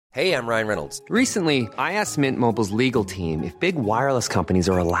Hey, I'm Ryan Reynolds. Recently, I asked Mint Mobile's legal team if big wireless companies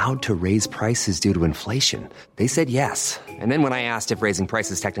are allowed to raise prices due to inflation. They said yes. And then when I asked if raising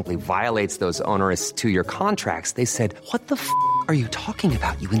prices technically violates those onerous two-year contracts, they said, "What the f*** are you talking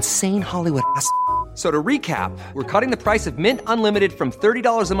about, you insane Hollywood ass?" So to recap, we're cutting the price of Mint Unlimited from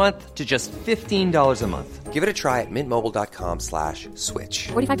 $30 a month to just $15 a month. Give it a try at mintmobile.com/switch.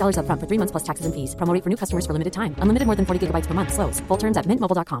 $45 up front for 3 months plus taxes and fees. Promo rate for new customers for limited time. Unlimited more than 40 gigabytes per month. Slows full terms at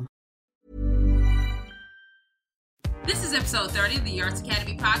mintmobile.com. This is episode 30 of the Arts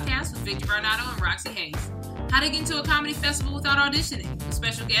Academy podcast with Victor Bernardo and Roxy Hayes. How to get into a comedy festival without auditioning with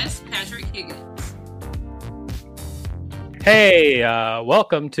special guest Patrick Higgins. Hey,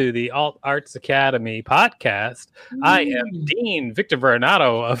 welcome to the Alt Arts Academy podcast. I am Dean Victor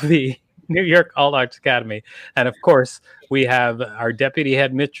Bernardo of the New York Alt Arts Academy. And of course, we have our deputy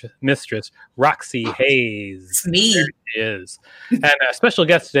head mistress, Roxy Hayes. It's me. There she is. And a special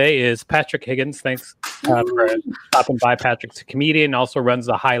guest today is Patrick Higgins. Thanks for stopping by. Patrick's a comedian, also runs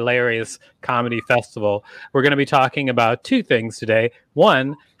the Hilarious Comedy Festival. We're going to be talking about two things today.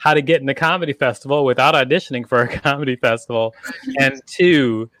 One, how to get in a comedy festival without auditioning for a comedy festival. And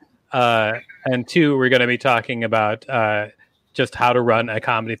two, we're going to be talking about just how to run a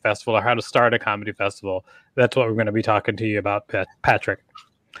comedy festival or how to start a comedy festival. That's what we're going to be talking to you about, Patrick.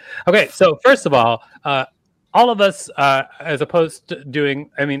 Okay, so first of all of us, as opposed to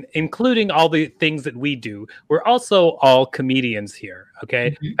including all the things that we do, we're also all comedians here,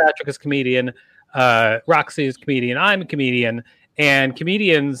 okay? Mm-hmm. Patrick is a comedian, Roxy is a comedian, I'm a comedian, and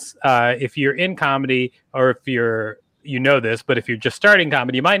comedians, if you're in comedy or if you know this, but if you're just starting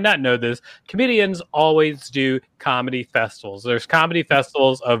comedy, you might not know this. Comedians always do comedy festivals. There's comedy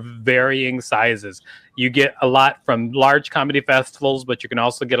festivals of varying sizes. You get a lot from large comedy festivals, but you can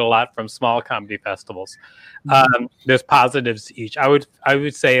also get a lot from small comedy festivals. There's positives to each. I would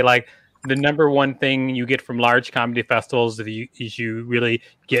say like the number one thing you get from large comedy festivals is you really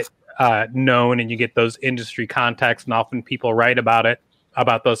get known and you get those industry contacts, and often people write about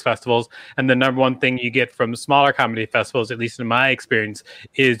those festivals. And the number one thing you get from smaller comedy festivals, at least in my experience,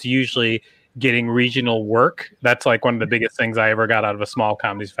 is usually getting regional work. That's like one of the biggest things I ever got out of a small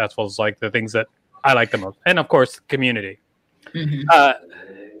comedy festival, is like the things that I like the most. And of course, community. Mm-hmm.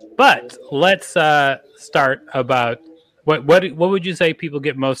 But let's start about what would you say people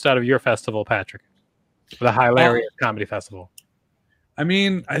get most out of your festival, Patrick? The Hilarious Comedy Festival. I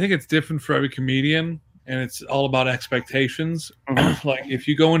mean, I think it's different for every comedian. And it's all about expectations. Mm-hmm. Like if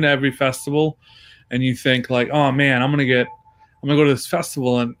you go into every festival and you think like, oh man, I'm gonna go to this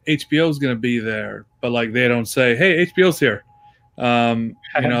festival and HBO's gonna be there, but like they don't say, hey, HBO's here.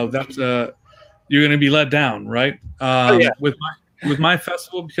 That's you're gonna be let down, right? With my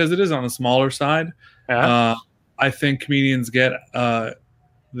festival, because it is on the smaller side, I think comedians get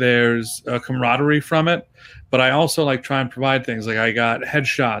there's a camaraderie from it. But I also like try and provide things like I got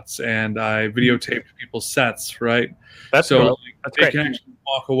headshots and I videotaped people's sets, right? That's so cool. Like, That's they great. can actually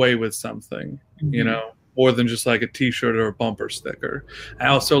walk away with something, more than just like a T-shirt or a bumper sticker. I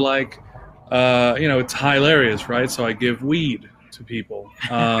also like, it's hilarious, right? So I give weed to people.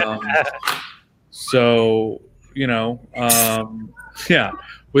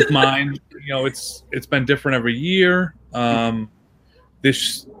 With mine, it's been different every year.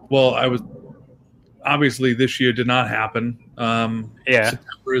 Obviously, this year did not happen.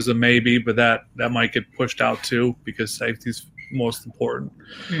 September is a maybe, but that might get pushed out too because safety is most important.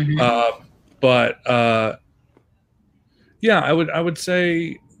 Mm-hmm. I would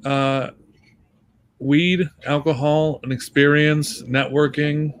say weed, alcohol, an experience,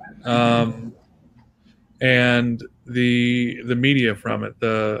 networking, and the media from it,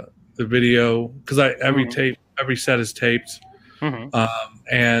 the video, because every set is taped. Mm-hmm.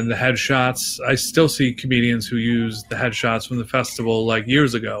 And the headshots, I still see comedians who use the headshots from the festival like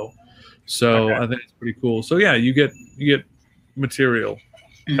years ago. So I think it's pretty cool. So yeah, you get material.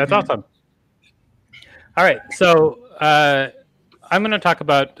 That's awesome. All right. So I'm going to talk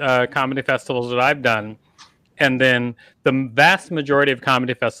about comedy festivals that I've done. And then the vast majority of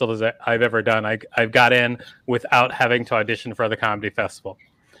comedy festivals that I've ever done, I've got in without having to audition for the comedy festival.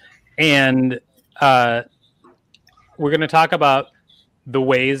 And we're going to talk about the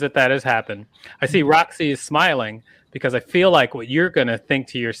ways that has happened. I see Roxy is smiling because I feel like what you're going to think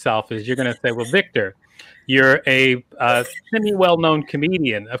to yourself is you're going to say, well, Victor, you're a semi-well-known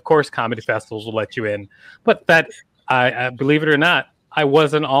comedian. Of course, comedy festivals will let you in. But that, I believe it or not, I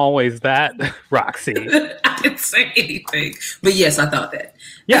wasn't always that, Roxy. I didn't say anything. But yes, I thought that.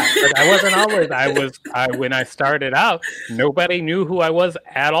 Yeah, but I wasn't always. When I started out, nobody knew who I was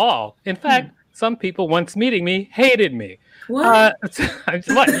at all. In fact, some people once meeting me hated me. What?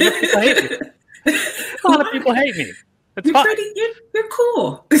 What? People hate me. A lot of people hate me. It's fine. You're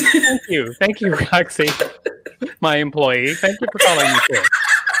cool. Thank you, Roxy, my employee. Thank you for calling me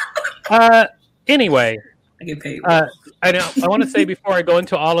cool. Anyway, I get paid. I want to say before I go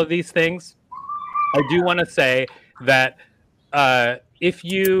into all of these things, I do want to say that if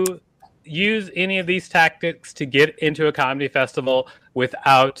you use any of these tactics to get into a comedy festival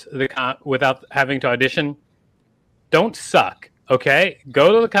without having to audition, don't suck. Okay,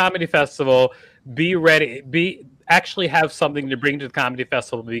 go to the comedy festival. Be ready. Actually have something to bring to the comedy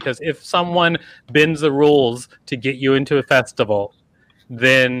festival, because if someone bends the rules to get you into a festival,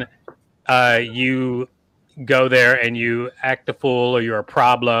 then you go there and you act a fool, or you're a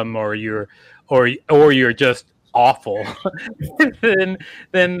problem, or you're just awful.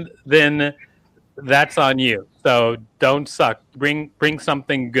 then that's on you. So don't suck. Bring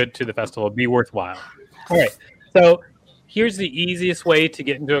something good to the festival. Be worthwhile. All right. So here's the easiest way to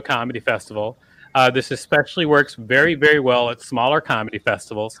get into a comedy festival. This especially works very, very well at smaller comedy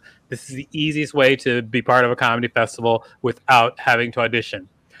festivals. This is the easiest way to be part of a comedy festival without having to audition.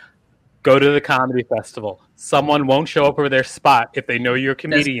 Go to the comedy festival. Someone won't show up for their spot. If they know you're a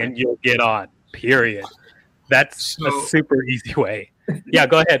comedian, you'll get on. Period. That's a super easy way. Yeah,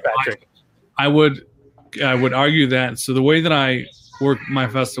 go ahead, Patrick. I would argue that. So the way that I work my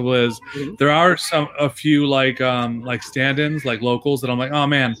festival is there are a few like stand-ins, like locals that I'm like, oh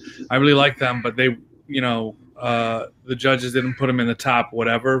man, I really like them, but they, the judges didn't put them in the top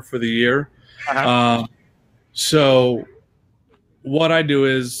whatever for the year. So what I do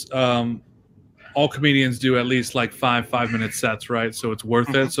is all comedians do at least like 5-minute sets, right? So it's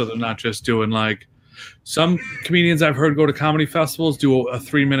worth it. So they're not just doing like, some comedians I've heard go to comedy festivals do a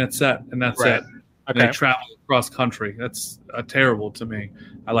 3-minute set and that's it. And they travel across country. That's terrible to me.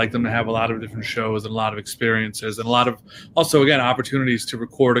 I like them to have a lot of different shows and a lot of experiences and a lot of also, again, opportunities to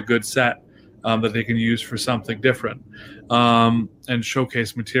record a good set that they can use for something different and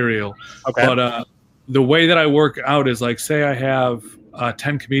showcase material. But the way that I work out is like, say I have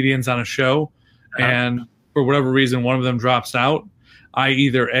 10 comedians on a show and for whatever reason, one of them drops out. I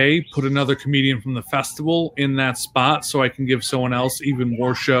either put another comedian from the festival in that spot so I can give someone else even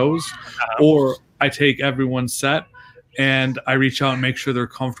more shows, or I take everyone's set and I reach out and make sure they're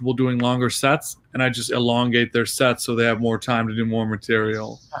comfortable doing longer sets, and I just elongate their sets so they have more time to do more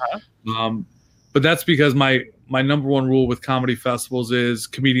material. But that's because my number one rule with comedy festivals is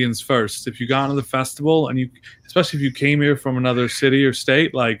comedians first. If you got into the festival and especially if you came here from another city or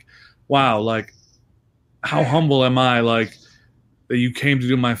state, like, wow, like how humble am I? Like, that you came to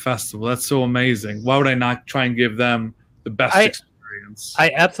do my festival. That's so amazing. Why would I not try and give them the best experience?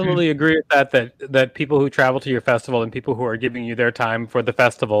 I absolutely agree with that people who travel to your festival and people who are giving you their time for the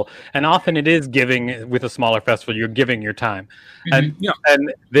festival, and often it is giving with a smaller festival, you're giving your time. And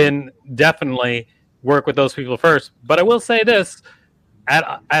then definitely work with those people first. But I will say this,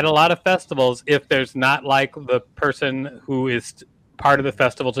 at a lot of festivals, if there's not like the person who is part of the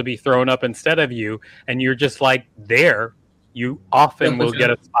festival to be thrown up instead of you, and you're just like there, you often will get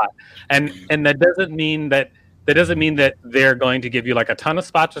a spot, and that doesn't mean that they're going to give you like a ton of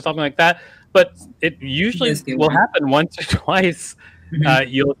spots or something like that. But it usually will happen once or twice.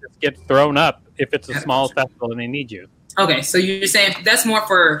 You'll just get thrown up if it's a small festival and they need you. Okay, so you're saying that's more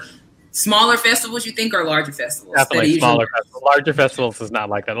for smaller festivals, you think, or larger festivals? Definitely smaller festivals. Larger festivals is not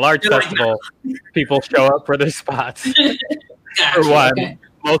like that. A large festival, people show up for their spots for one,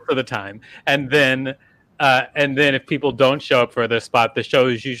 most of the time, and then if people don't show up for their spot, the show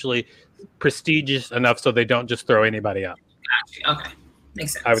is usually prestigious enough so they don't just throw anybody up. Gotcha. Okay.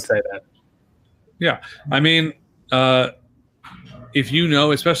 Makes sense. I would say that. Yeah. I mean, especially if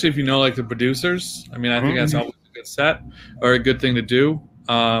you know like the producers, I mean, I think that's always a good set or a good thing to do.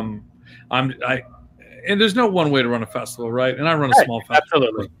 And there's no one way to run a festival, right? And I run a small festival.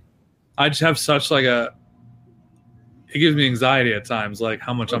 Absolutely. I just have such like it gives me anxiety at times, like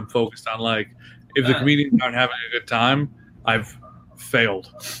how much I'm focused on, like, if the comedians aren't having a good time, I've failed.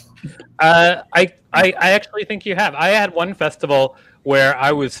 I actually think you have. I had one festival where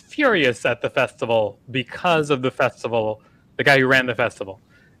I was furious at the festival because of the festival, the guy who ran the festival.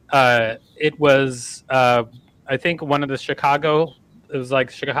 It was, I think, one of the Chicago, it was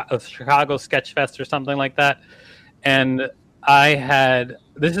like Chicago Sketch Fest or something like that. And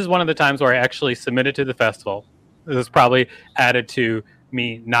this is one of the times where I actually submitted to the festival. This was probably added to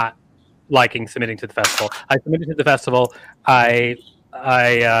me not liking submitting to the festival. I submitted to the festival. I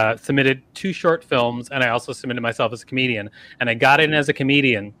submitted 2 short films, and I also submitted myself as a comedian. And I got in as a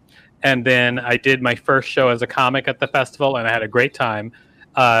comedian, and then I did my first show as a comic at the festival, and I had a great time.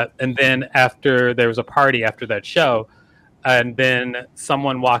 And then after there was a party after that show, And then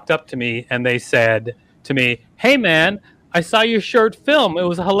someone walked up to me and they said to me, "Hey man, I saw your short film. It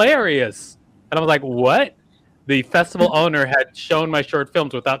was hilarious." And I was like, "What?" The festival owner had shown my short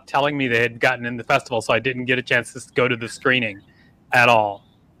films without telling me they had gotten in the festival, so I didn't get a chance to go to the screening at all.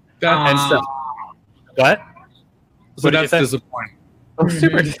 And so, what? So that's disappointing. It was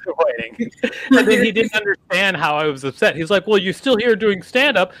super disappointing. And then he didn't understand how I was upset. He's like, "Well, you're still here doing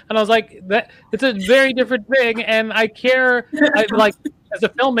stand-up," and I was like, "That it's a very different thing." And I care. Like, as a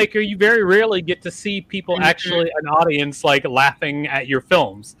filmmaker, you very rarely get to see people actually, an audience, like laughing at your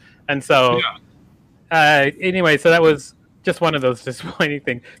films. And so, anyway, so that was just one of those disappointing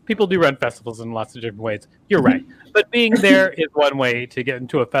things. People do run festivals in lots of different ways. You're right, but being there is one way to get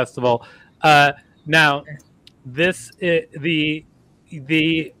into a festival. Now, the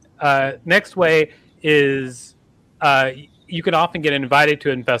next way is you can often get invited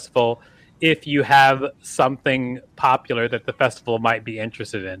to a festival if you have something popular that the festival might be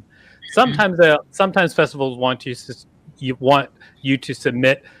interested in. Sometimes festivals want you to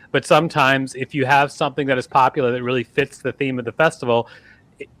submit, but sometimes if you have something that is popular that really fits the theme of the festival,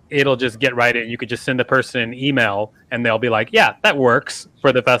 it'll just get right in. You could just send a person an email and they'll be like, "Yeah, that works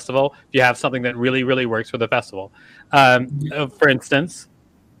for the festival." If you have something that really, really works for the festival. For instance,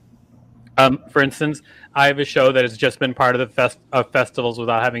 I have a show that has just been part of the festivals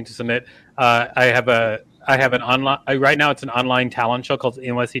without having to submit. I have an online right now. It's an online talent show called the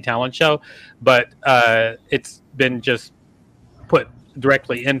NYC Talent Show, but it's been just put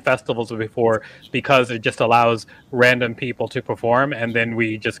directly in festivals before because it just allows random people to perform, and then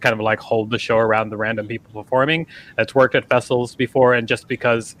we just kind of like hold the show around the random people performing. That's worked at festivals before, and just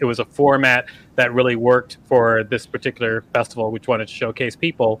because it was a format that really worked for this particular festival, which wanted to showcase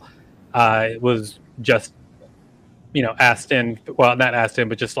people, it was just asked in. Well, not asked in,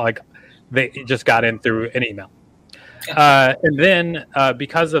 but just like they just got in through an email. And then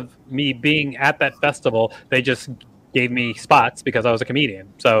because of me being at that festival, they just gave me spots because I was a comedian.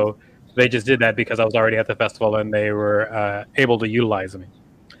 So they just did that because I was already at the festival and they were able to utilize me.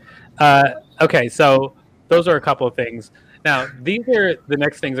 Okay, so those are a couple of things. Now, these are the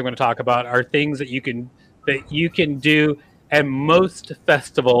next things I'm going to talk about are things that you can do. And most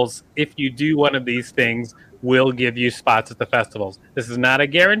festivals, if you do one of these things, will give you spots at the festivals. This is not a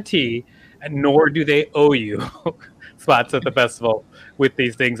guarantee, nor do they owe you spots at the festival with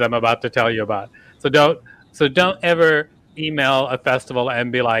these things I'm about to tell you about. So don't ever email a festival and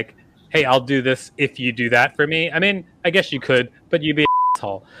be like, "Hey, I'll do this if you do that for me." I mean, I guess you could, but you'd be an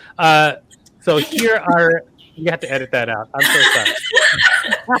asshole. So here are... You have to edit that out. I'm so sorry.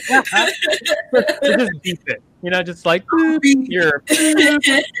 Just beep it. Just like, you're...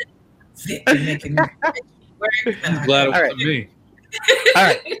 I'm glad it wasn't me. All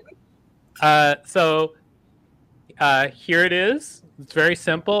right. So here it is. It's very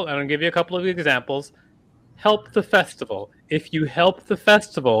simple. I'm going to give you a couple of examples. Help the festival. If you help the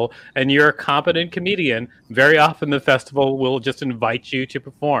festival and you're a competent comedian, very often the festival will just invite you to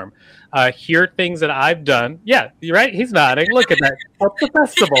perform. Here are things that I've done. Yeah, you're right. He's nodding. Look at that. Help the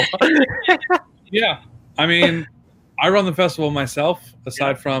festival. Yeah. I mean, I run the festival myself,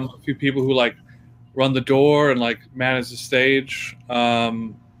 aside from a few people who like run the door and like manage the stage.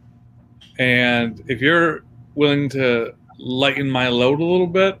 And if you're willing to lighten my load a little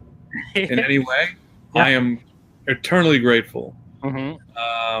bit in any way, I am eternally grateful. Mm-hmm.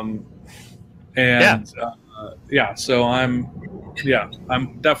 So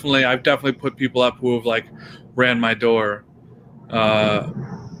I've definitely put people up who have like ran my door. And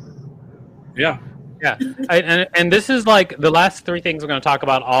this is like the last three things we're going to talk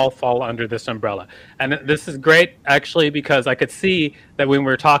about all fall under this umbrella. And this is great, actually, because I could see that when we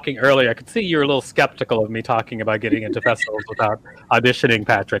were talking earlier, I could see you were a little skeptical of me talking about getting into festivals without auditioning,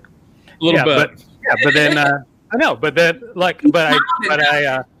 Patrick. A little bit. But then I know. But then what did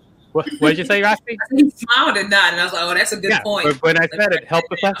you say, Roxy? He smiled and nodded, and I was like, "Oh, that's a good point." But when I said it, help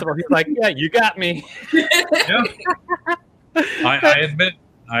the festival, he's like, "Yeah, you got me." Yeah. I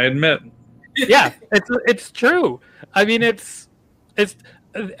admit. Yeah, it's true. I mean, it's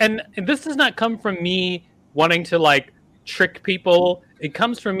and this does not come from me wanting to like trick people. It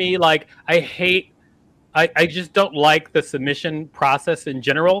comes from me like I just don't like the submission process in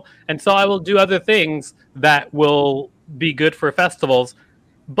general, and so I will do other things that will be good for festivals.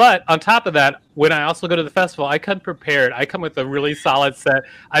 But on top of that, when I also go to the festival, I come prepared. I come with a really solid set.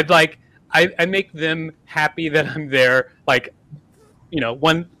 I make them happy that I'm there, like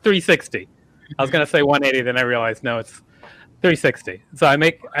 360. I was going to say 180, then I realized, no, it's 360. So I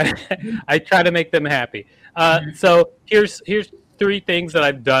try to make them happy. So here's three things that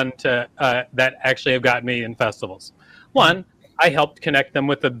I've done to that actually have gotten me in festivals. One, I helped connect them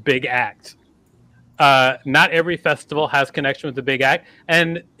with a big act. Not every festival has connection with the big act,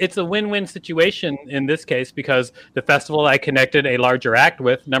 and it's a win-win situation in this case because the festival I connected a larger act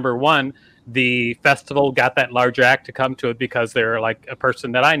with, number one, the festival got that larger act to come to it because they're like a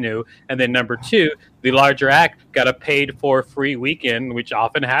person that I knew, and then number two, the larger act got a paid for free weekend, which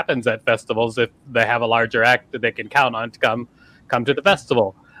often happens at festivals if they have a larger act that they can count on to come to the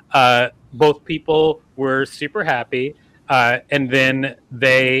festival. Both people were super happy, and then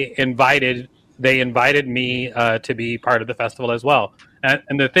they invited me to be part of the festival as well.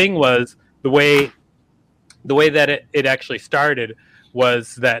 And the thing was, the way that it actually started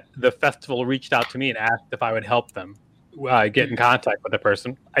was that the festival reached out to me and asked if I would help them get in contact with the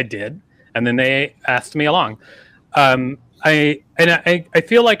person. I did, and then they asked me along. I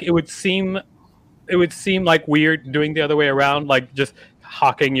feel like it would seem like weird doing the other way around, like just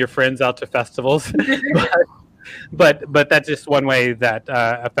hawking your friends out to festivals. But that's just one way that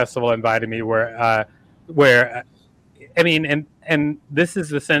a festival invited me where I mean, and this is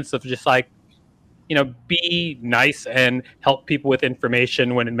the sense of just like, you know, be nice and help people with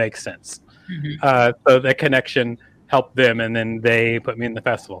information when it makes sense. So that connection helped them, and then they put me in the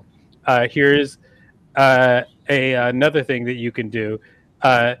festival. Here's another thing that you can do.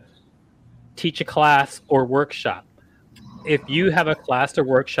 Teach a class or workshop. If you have a class or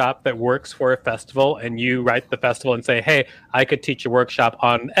workshop that works for a festival and you write the festival and say, hey, I could teach a workshop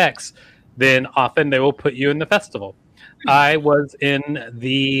on X, then often they will put you in the festival. I was in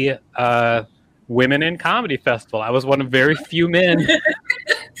the Women in Comedy Festival. I was one of very few men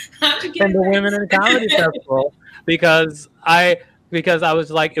from the Women in Comedy Festival because I was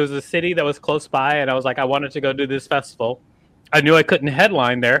like, it was a city that was close by, and I was like, I wanted to go do this festival. I knew I couldn't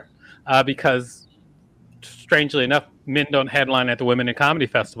headline there because, strangely enough, men don't headline at the Women in Comedy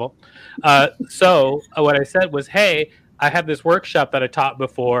Festival. So what I said was, hey, I have this workshop that I taught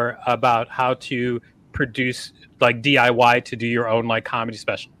before about how to produce like DIY to do your own like comedy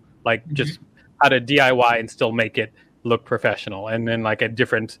special, like just how to DIY and still make it look professional. And then like at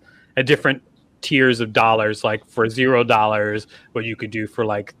different tiers of dollars, like for $0, what you could do for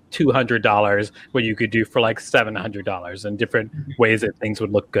like $200, what you could do for like $700, and different ways that things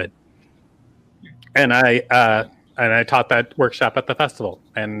would look good. And I taught that workshop at the festival,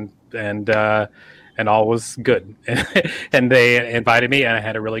 and all was good. And they invited me, and I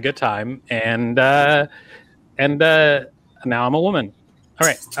had a really good time. And now I'm a woman. All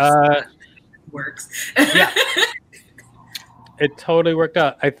right. Works. Yeah. It totally worked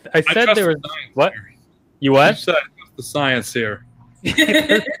out. I said there was what? Here. You what? You said the science here.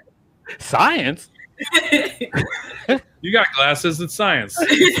 Science? You got glasses. It's science.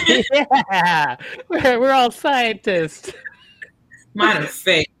 Yeah. We're all scientists. Mine are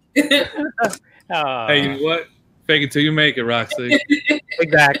fake. Oh, Hey, you know what? Fake it till you make it, Roxy.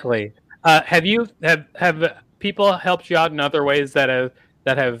 exactly. Have people helped you out in other ways that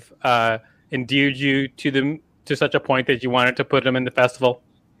have endeared you to them to such a point that you wanted to put them in the festival?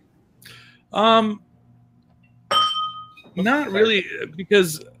 Not really,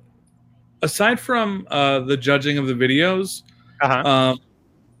 because aside from the judging of the videos,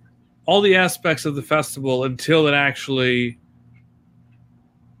 all the aspects of the festival until it actually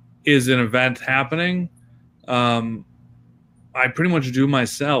is an event happening, I pretty much do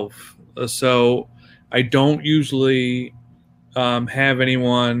myself. So I don't usually have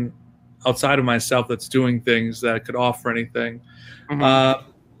anyone outside of myself that's doing things that could offer anything.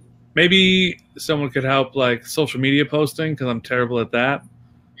 Maybe someone could help, like social media posting, because I'm terrible at that.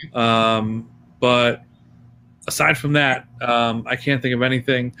 But aside from that, I can't think of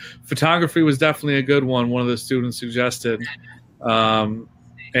anything. Photography was definitely a good one. One of the students suggested.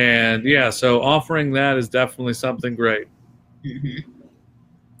 And yeah, so offering that is definitely something great.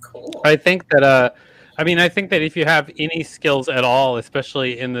 Cool. I think that I think that if you have any skills at all,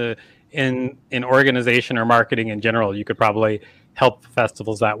 especially in organization or marketing in general, you could probably help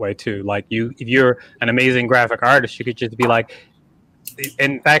festivals that way too. Like if you're an amazing graphic artist, you could just be like,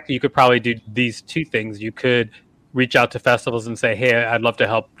 in fact, you could probably do these two things. You could reach out to festivals and say, hey, I'd love to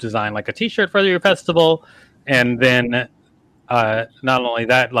help design like a t-shirt for your festival. And then not only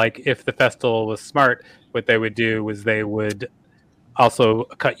that, like if the festival was smart, what they would do was they would also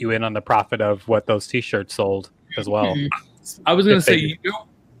cut you in on the profit of what those t-shirts sold as well. I was going to say,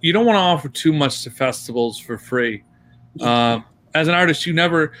 you don't want to offer too much to festivals for free. As an artist, you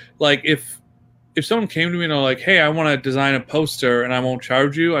never, like, if someone came to me and they're like, hey, I want to design a poster and I won't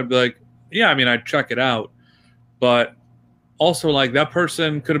charge you, I'd be like, yeah, I mean, I'd check it out. But also, like, that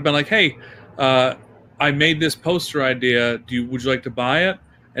person could have been like, hey, I made this poster idea. Would you like to buy it?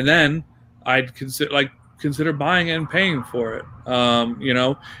 And then I'd consider, like, consider buying it and paying for it.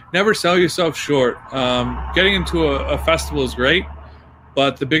 Never sell yourself short. Getting into a festival is great,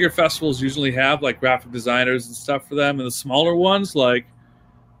 but the bigger festivals usually have like graphic designers and stuff for them, and the smaller ones, like,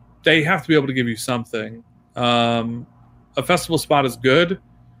 they have to be able to give you something. A festival spot is good,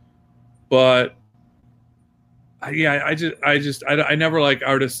 but I never like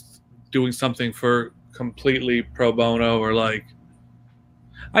artists doing something for completely pro bono, or like,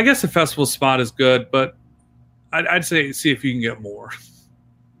 I guess a festival spot is good, but I'd say see if you can get more.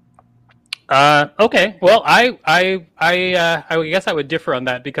 Okay. Well, I guess I would differ on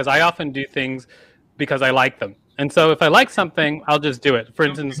that, because I often do things because I like them. And so if I like something, I'll just do it. For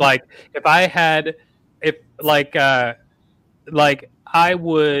instance, like I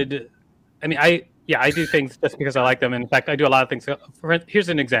do things just because I like them. In fact, I do a lot of things. Here's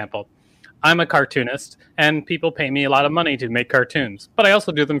an example. I'm a cartoonist, and people pay me a lot of money to make cartoons, but I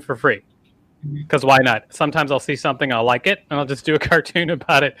also do them for free. Because why not? Sometimes I'll see something, I'll like it, and I'll just do a cartoon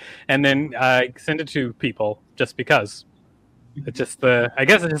about it, and then send it to people just because. I guess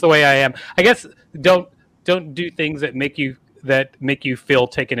it's just the way I am. I guess don't do things that make you feel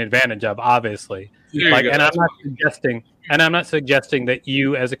taken advantage of. Obviously, and I'm not suggesting that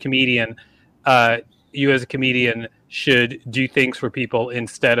you as a comedian should do things for people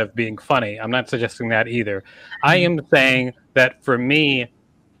instead of being funny. I'm not suggesting that either. I am saying that for me,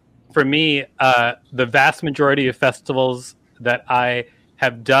 the vast majority of festivals that I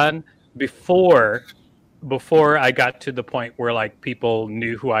have done before I got to the point where like people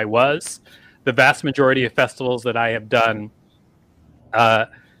knew who I was, the vast majority of festivals that I have done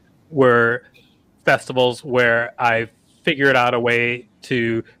were festivals where I figured out a way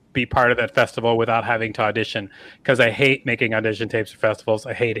to be part of that festival without having to audition, because I hate making audition tapes for festivals.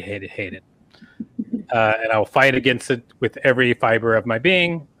 I hate it. And I'll fight against it with every fiber of my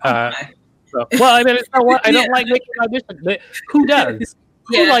being. It's not what I don't like making auditions. Who does?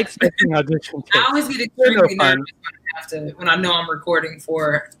 Who likes making audition tapes? I always get extremely nervous when I know I'm recording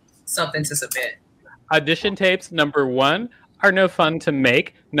for something to submit. Audition tapes, number one, are no fun to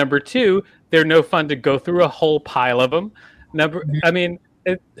make. Number two, they're no fun to go through a whole pile of them. I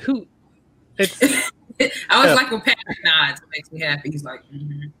always like when Patrick nods. It makes me happy. He's like,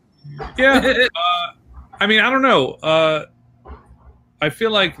 yeah. I don't know. I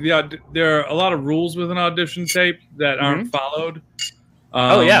feel like there are a lot of rules with an audition tape that aren't followed.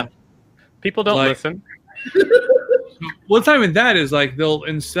 People don't listen. Well, it's not even that. Is like they'll,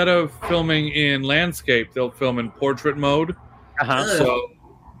 instead of filming in landscape, they'll film in portrait mode. So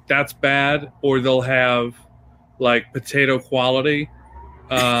that's bad. Or they'll have like potato quality.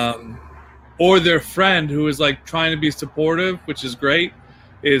 Or their friend who is like trying to be supportive, which is great,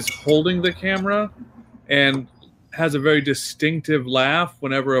 is holding the camera and has a very distinctive laugh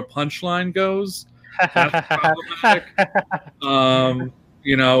whenever a punchline goes. That's problematic.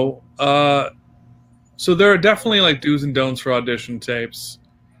 So there are definitely like do's and don'ts for audition tapes.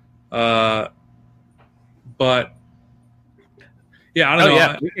 But yeah, I don't know.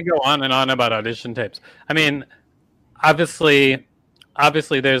 Yeah, we could go on and on about audition tapes. I mean, obviously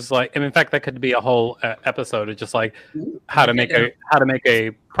there's like, and in fact, that could be a whole episode of just like how to make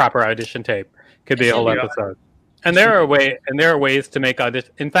a proper audition tape. Could be a whole episode. And there are ways to make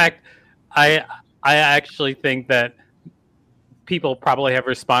audition. In fact, I actually think that people probably have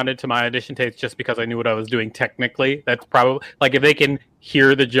responded to my audition tapes just because I knew what I was doing technically. That's probably like if they can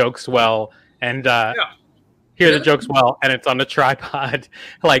hear the jokes well and the jokes well, and it's on a tripod,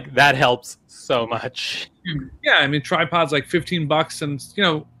 like that helps so much. Yeah, I mean, tripod's like $15, and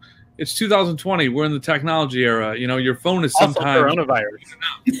it's 2020. We're in the technology era. Your phone is sometimes also coronavirus.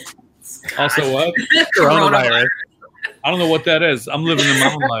 Also what? Coronavirus. I don't know what that is. I'm living in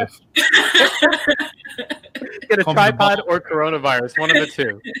my own life. Get a tripod or coronavirus, one of the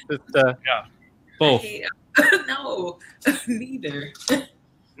two. Both. No, neither.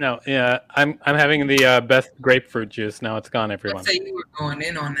 No, yeah, I'm having the best grapefruit juice. Now it's gone, everyone. I'd say you were going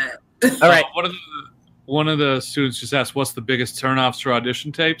in on that. All right. One of the students just asked, "What's the biggest turnoffs for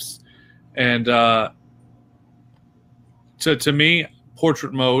audition tapes?" And to me,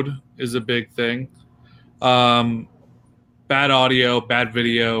 portrait mode is a big thing. Bad audio, bad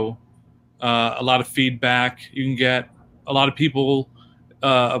video, a lot of feedback. You can get a lot of people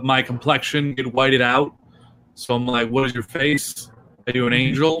of my complexion get whited out. So I'm like, what is your face? Are you an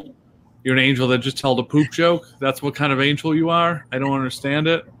angel? You're an angel that just told a poop joke? That's what kind of angel you are? I don't understand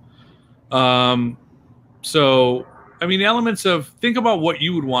it. So, I mean, the elements of, think about what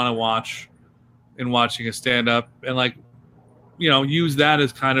you would want to watch in watching a stand-up and use that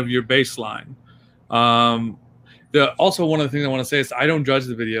as kind of your baseline. Also, one of the things I want to say is I don't judge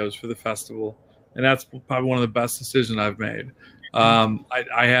the videos for the festival. and that's probably one of the best decisions I've made.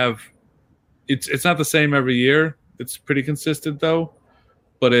 I have it's not the same every year. It's pretty consistent though,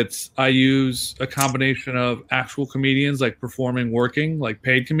 but I use a combination of actual comedians like performing, working, like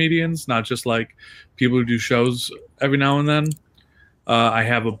paid comedians, not just like people who do shows every now and then. I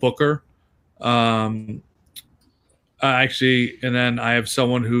have a booker. Actually, and then I have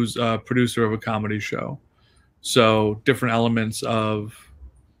someone who's a producer of a comedy show. So different elements of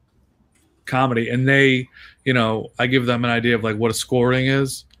comedy, and they, I give them an idea of like what a scoring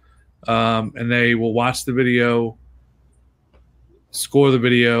is, and they will watch the video, score the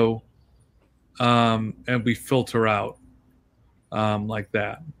video, and we filter out like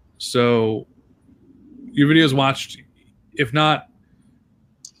that. So your video is watched, if not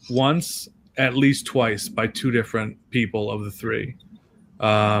once, at least twice by two different people of the three.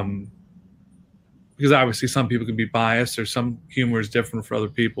 Because obviously some people can be biased or some humor is different for other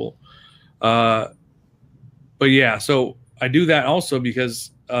people. But yeah, so I do that also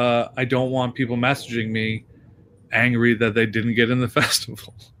because I don't want people messaging me angry that they didn't get in the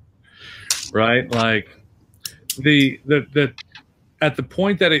festival. Right? Like the at the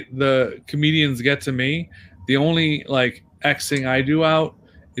point that the comedians get to me, the only like Xing I do out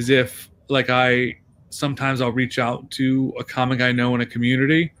is if like sometimes I'll reach out to a comic I know in a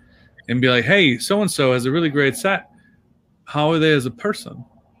community and be like, hey, so-and-so has a really great set. How are they as a person?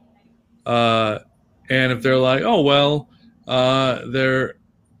 And if they're like, oh, well,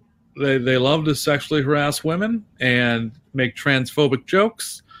 they love to sexually harass women and make transphobic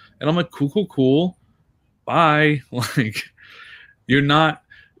jokes. And I'm like, cool. Bye. Like, you're not,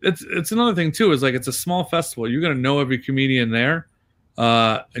 it's another thing too, is like, it's a small festival. You're going to know every comedian there.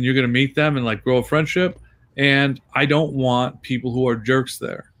 And you're going to meet them and like grow a friendship. And I don't want people who are jerks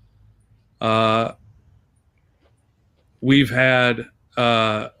there. We've had,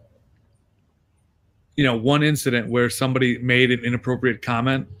 one incident where somebody made an inappropriate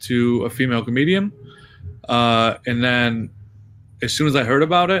comment to a female comedian. And then as soon as I heard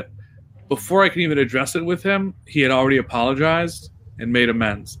about it, before I could even address it with him, he had already apologized and made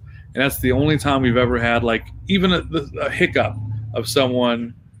amends. And that's the only time we've ever had like even a hiccup of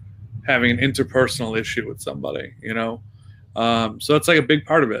someone having an interpersonal issue with somebody, so that's like a big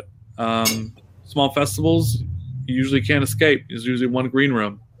part of it. Small festivals, you usually can't escape. There's usually one green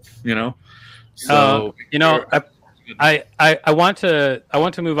room, So I want to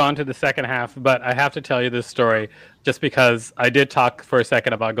move on to the second half, but I have to tell you this story just because I did talk for a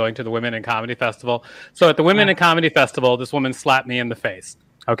second about going to the Women in Comedy Festival. So at the Women in Comedy Festival, this woman slapped me in the face.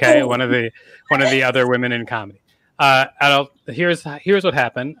 Okay, one of the other women in comedy. Here's what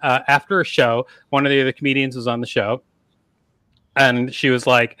happened. After a show, one of the other comedians was on the show, and she was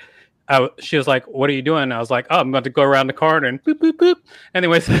like, "What are you doing?" I was like, "Oh, I'm about to go around the corner and boop boop boop."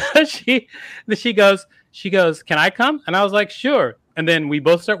 Anyways, she goes, "Can I come?" And I was like, "Sure." And then we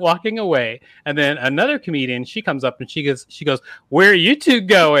both start walking away, and then another comedian, she comes up and she goes, "Where are you two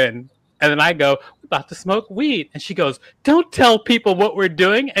going?" And then I go, "We're about to smoke weed." And she goes, "Don't tell people what we're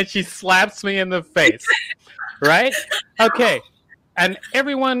doing." And she slaps me in the face. Right? Okay. And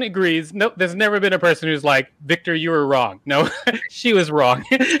everyone agrees. No, there's never been a person who's like, Victor, you were wrong. No, she was wrong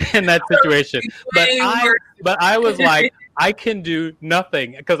in that situation. But I was like, I can do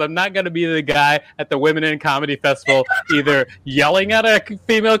nothing because I'm not going to be the guy at the Women in Comedy Festival either yelling at a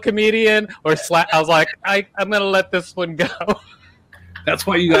female comedian or I was like, I'm going to let this one go. That's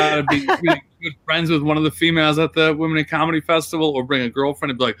why you got to be really good friends with one of the females at the Women in Comedy Festival, or bring a girlfriend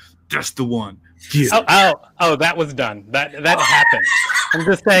and be like, that's the one. Yeah. Oh, that was done. That happened. I'm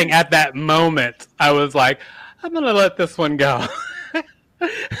just saying at that moment, I was like, I'm going to let this one go.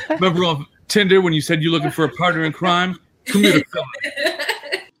 Remember on Tinder when you said you're looking for a partner in crime? Come here to film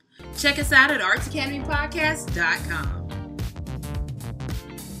it. Check us out at artsacademypodcast.com.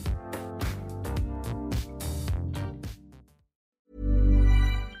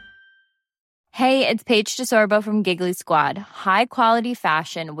 Hey, it's Paige DeSorbo from Giggly Squad. High quality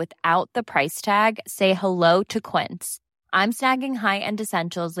fashion without the price tag. Say hello to Quince. I'm snagging high-end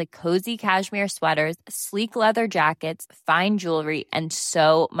essentials like cozy cashmere sweaters, sleek leather jackets, fine jewelry, and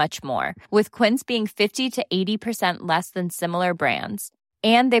so much more. With Quince being 50 to 80% less than similar brands.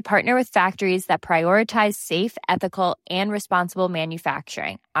 And they partner with factories that prioritize safe, ethical, and responsible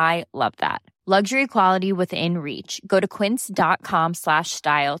manufacturing. I love that. Luxury quality within reach. Go to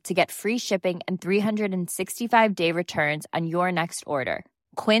quince.com/style to get free shipping and 365-day returns on your next order.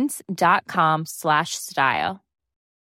 Quince.com/style.